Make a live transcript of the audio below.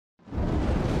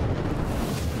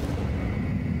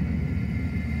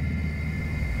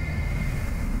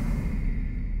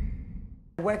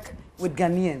work with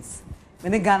Ghanaians.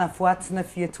 I'm in Ghana for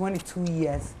 22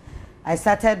 years. I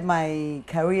started my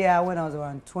career when I was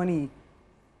around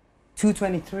 22,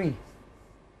 23.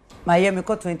 My year, I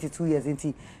got 22 years.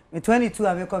 Me 22,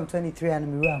 I become 23, and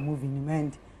I'm moving.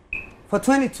 And for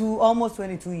 22, almost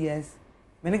 22 years,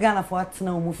 I'm in Ghana for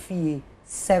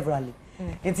severally.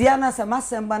 It's Yana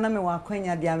Samasemba na me wa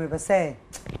kwenya dia me say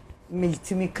me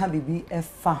timi ka bibi e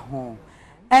fa ho.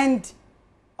 And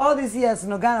all these years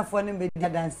no Ghana for me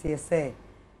dance say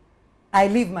I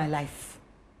live my life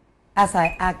as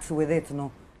I act with it.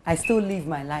 No, I still live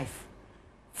my life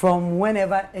from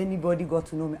whenever anybody got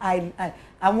to know me.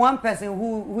 I'm one person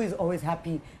who is always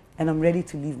happy, and I'm ready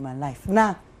to live my life.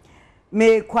 Now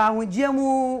me kwa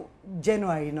hunjemu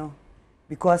January no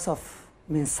because of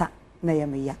mensa na ya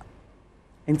me ya.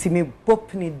 Nti me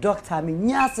bop ni doctor me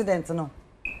nya accident no.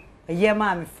 A year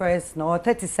ma me first no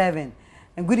 37.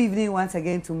 And good evening once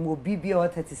again to Mobibi or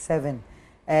 37.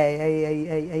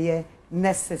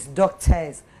 Nurses,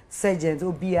 doctors, surgeons,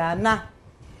 obiana.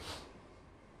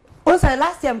 Also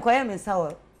last year I'm going in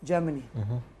South Germany.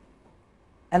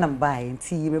 And I'm buying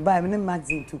tea, me buy me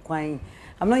magazine to quine.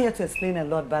 I'm not here to explain a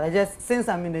lot, but I just since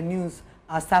I'm in the news,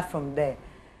 I'll start from there.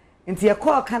 Into your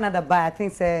call Canada by I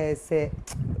think say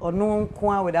or no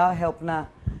kwa without help now.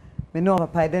 Me know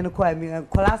papa then call me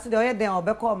collapse the other day or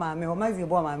be call ma me o magazine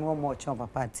boy ma me more chompa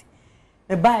party.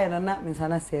 Me buy na na me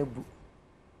sana say bu.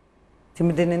 Ti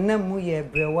me den na mu ye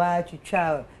brewa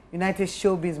twitwa United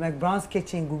Showbiz McBrown's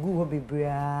kitchen gugu ho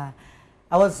bebrea.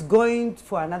 I was going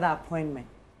for another appointment.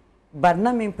 But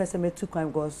na me person me 2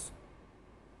 crime goes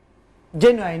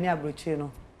January ni abroche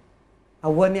no. I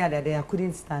one year that day I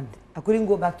couldn't stand. I couldn't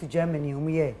go back to Germany.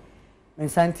 I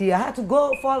had to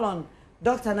go fall on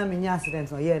Dr. Naminya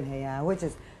accident on here, which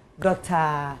is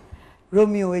Dr.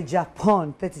 Romeo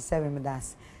Japan 37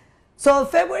 Medas. So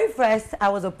February 1st, I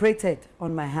was operated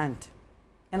on my hand.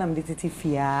 And I'm DTT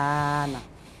Fiana.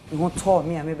 You won't tell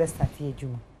me, I may best start here,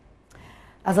 Juma.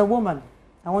 As a woman,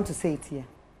 I want to say it here.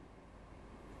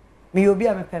 Me will be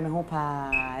a me home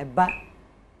pa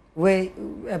we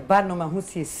a bad no man who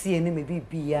see any maybe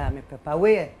be ya me papa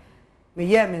we me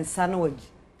year me son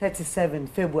 37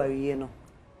 February you know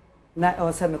na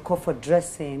also me call for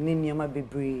dressing ni nyama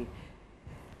bebre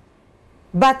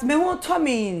but me won to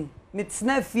me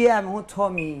tsna fear me won to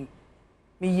me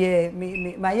my year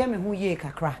me hu ye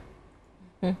kakra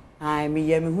ai me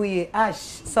year me hu ye ash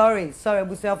sorry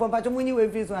busia for pacho munyi we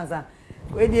face one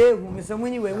we dey hu me so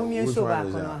munyi we mu mi show back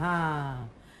no ha.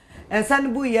 And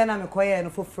Sanbu yana me koye no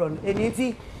foforo no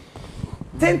eniti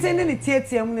tenten ni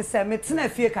tietia mu ne se me tena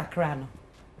fie kakra no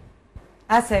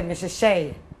asa me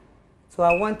hyehyeye so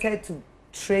I wanted to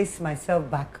trace myself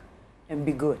back and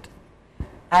be good.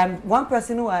 I'm one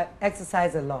person who I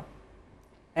exercise a lot,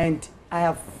 and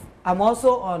I'm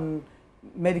also on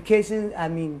medication. I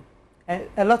mean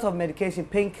a lot of medication,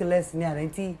 painkillers near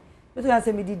enti but I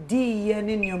say me di ye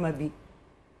ni nyoma bi.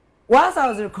 Whilst I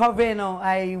was recovering,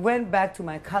 I went back to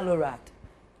my Colorado.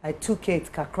 I took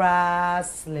it kakra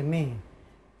slimming.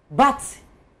 But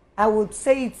I would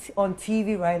say it on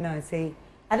TV right now and say,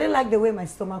 I didn't like the way my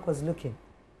stomach was looking.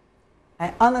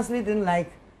 I honestly didn't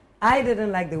like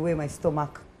the way my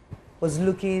stomach was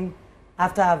looking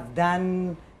after I've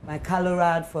done my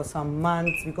Colorado for some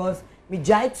months because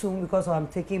because I'm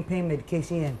taking pain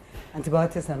medication and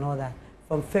antibiotics and all that.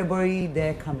 From February,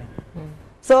 they're coming.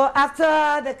 So after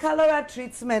the Colorado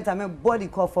treatment, I'm a body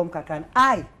call from Kakan.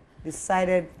 I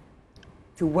decided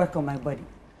to work on my body.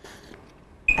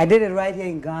 I did it right here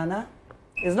in Ghana.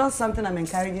 It's not something I'm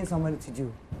encouraging somebody to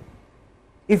do.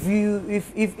 If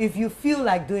you feel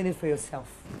like doing it for yourself,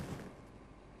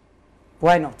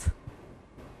 why not?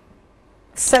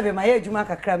 Sabe maye juma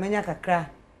kakra menya kakra.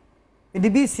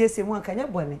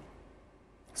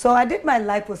 So I did my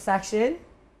liposuction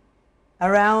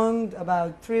around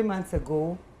about 3 months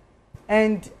ago,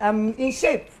 and I'm in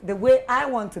shape the way I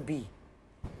want to be.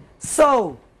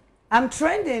 So I'm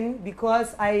trending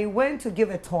because I went to give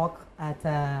a talk at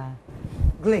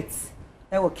Glitz,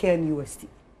 KNUST.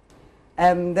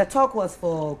 The talk was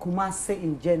for Kumasi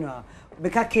in general.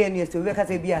 Because KNUST, because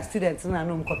they be a student, I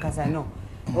know.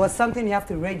 It was something you have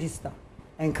to register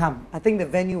and come. I think the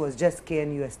venue was just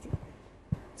KNUST.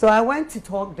 So I went to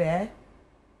talk there,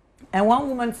 and one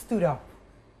woman stood up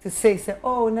to say,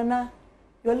 oh, Nana,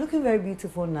 you're looking very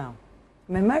beautiful now.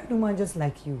 I'm a married woman just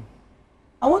like you.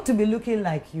 I want to be looking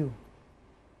like you.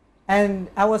 And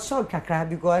I was shocked, Kakra,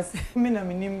 because I'm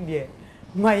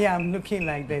looking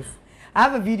like this. I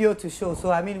have a video to show,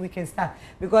 so I mean, we can start.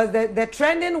 Because the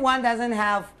trending one doesn't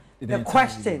have the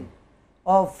question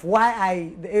of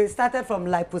why it started from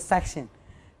liposuction.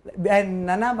 And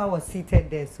Nanaba was seated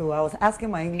there, so I was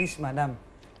asking my English madam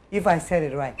if I said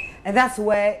it right. And that's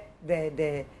where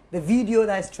the video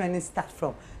that's trending starts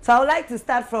from. So I would like to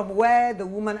start from where the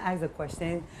woman asked the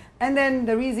question, and then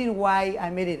the reason why I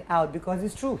made it out, because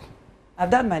it's true. I've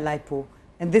done my lipo,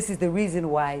 and this is the reason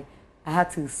why I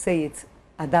had to say it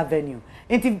at that venue.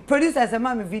 And to produce as a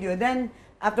mommy video, then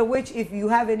after which, if you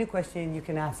have any question, you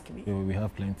can ask me. Yeah, we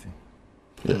have plenty.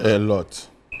 A lot.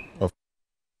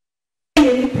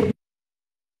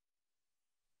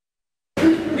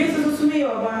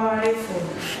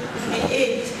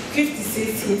 Age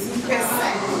 56 years.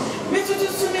 Me to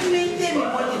maintain me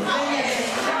body.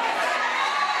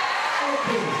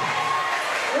 Okay.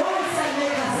 What is that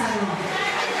make us know?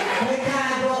 We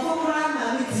can go program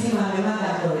and meeting and we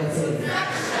might go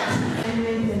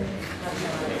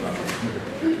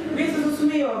Me to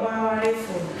me about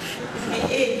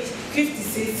age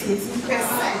 56 years.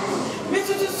 Me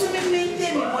to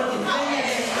maintain me body.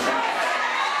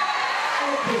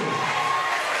 Okay.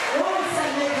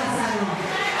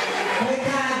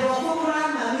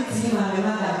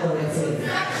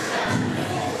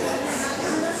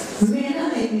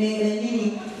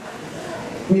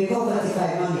 We go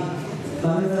 45 money.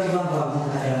 Mami don't want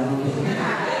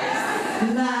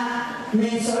to na me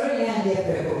sorry and the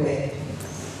pepe.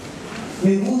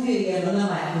 We move here no na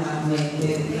me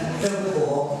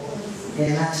trouble the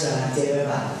natural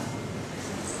terror.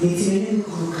 It's really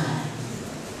cool.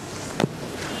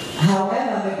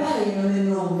 However, my body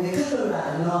no me color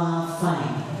no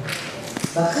fine.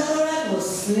 But color was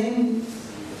slim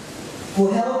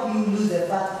will help you lose the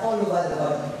fat all over the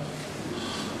body.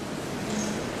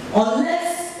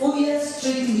 Unless we are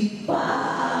strictly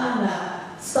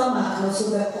bad, stomach also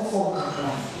will perform.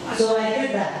 So I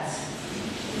did that.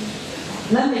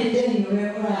 Now me tell you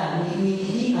remember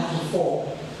me at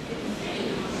 4.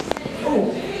 Oh,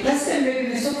 let's say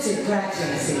maybe we should take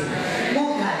practice.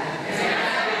 More guy.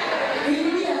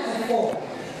 We at 4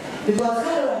 because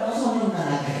Carol also know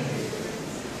that.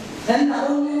 And now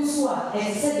only so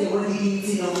and said they were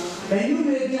eating. When you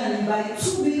maybe and by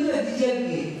 2 billion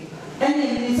DJB. And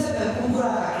then they said that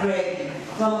Kukura Greg,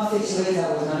 Mama Fish later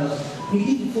was not. We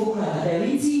did before Canada.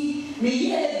 We see, we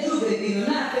hear do the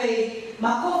not pay.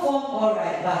 My conform all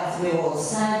right, but we were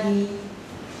sadly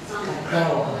a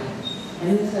crowd. And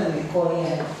this time we call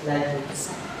here like this.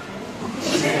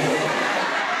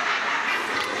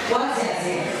 What's that?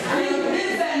 I mean,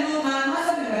 I know my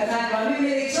mother never can't, but we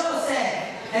made a choice.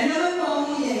 And no one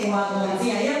told me anyone,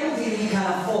 you can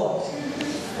afford.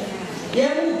 You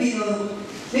will be.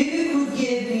 Maybe you could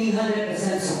give me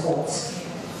 100% support.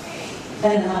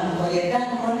 And what you done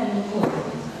on and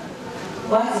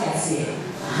what I say?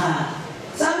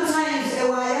 Sometimes a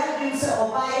wire brings a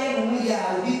buy and we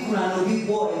are big and big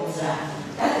boys.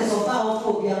 That is about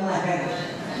phobia, my friend.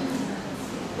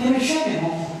 Let me show you.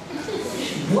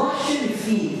 What should you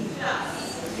feel?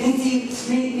 It's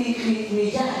me,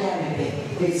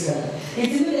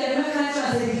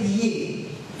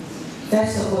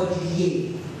 that's the word DDA.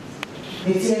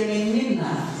 It's a name,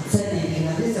 said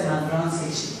this is a McBrown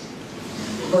station.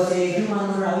 But a human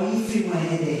rally free my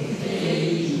day.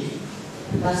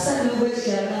 But suddenly, which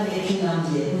are not making out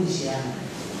here,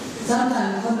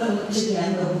 sometimes I don't check the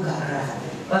end of Bukhara.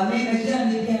 But maybe they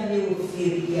will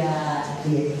feel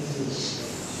fish.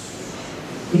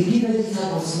 We give it a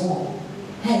type of small.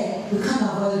 Hey, we can't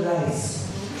avoid rice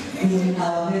in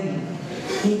our menu.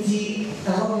 Indeed, I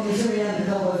hope you should be able to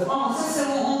cover. Oh, sister,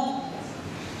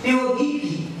 they were BP.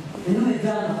 They know a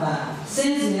drama.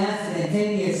 Since the accident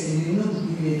 10 years, you know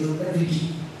we do every day.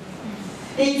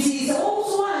 It is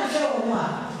also one show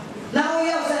one. Now we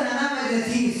have sent another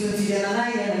TV so the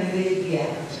night and the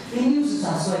day. The news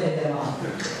are sweated them out.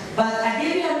 But I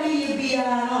give you a be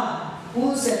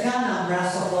who's a kind of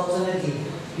brass of opportunity,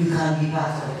 you can be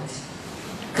part of it.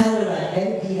 Color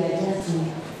empty identity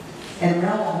and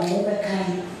round more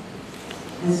kind.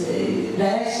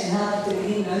 Direction how to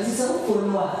it's so cool.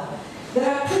 There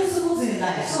are principles in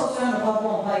life. So trying to pop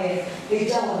on by a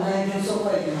job and so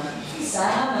quite man.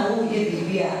 Sana who gave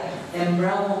beer and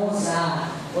brown was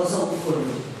so full.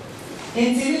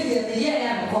 Intimidate the year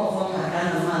and call from my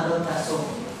grandmother, so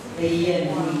a year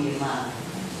and 1 year man.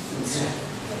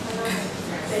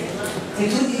 It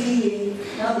would be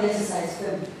now the exercise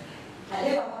film. I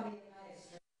never come in.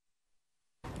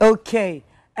 Okay.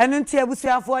 And until we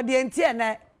see for the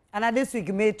entire and this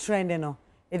week made trend, you know.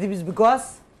 It is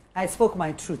because I spoke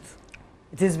my truth.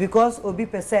 It is because Obi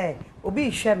per se,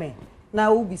 Obi Sheme,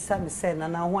 now Obi Sammy said,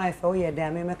 and now wife, oh yeah,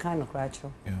 damn, me kind of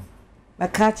cratcho. Yeah. My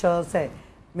catcher say,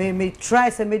 me try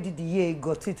to make the year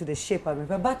got into the shape of me,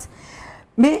 but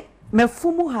me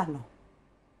fumu hano.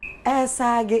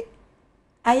 Sage,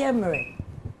 I am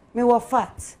me were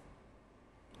fat.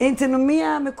 Into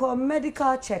me call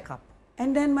medical checkup.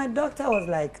 And then my doctor was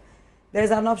like,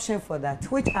 there's an option for that,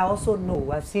 which I also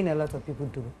know. I've seen a lot of people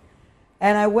do.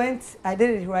 And I did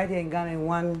it right here in Ghana in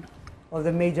one of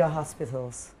the major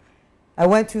hospitals. I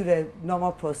went through the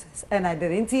normal process and I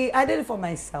did it. I did it for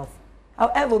myself.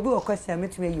 However, be a question, I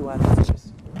meet you are.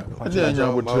 I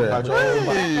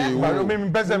don't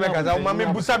mean, better make us. I'm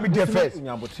going to be the first.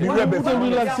 I'm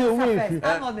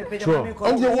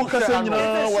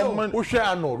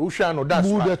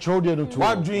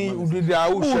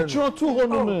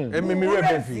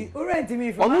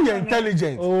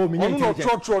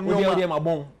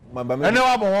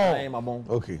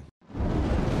okay.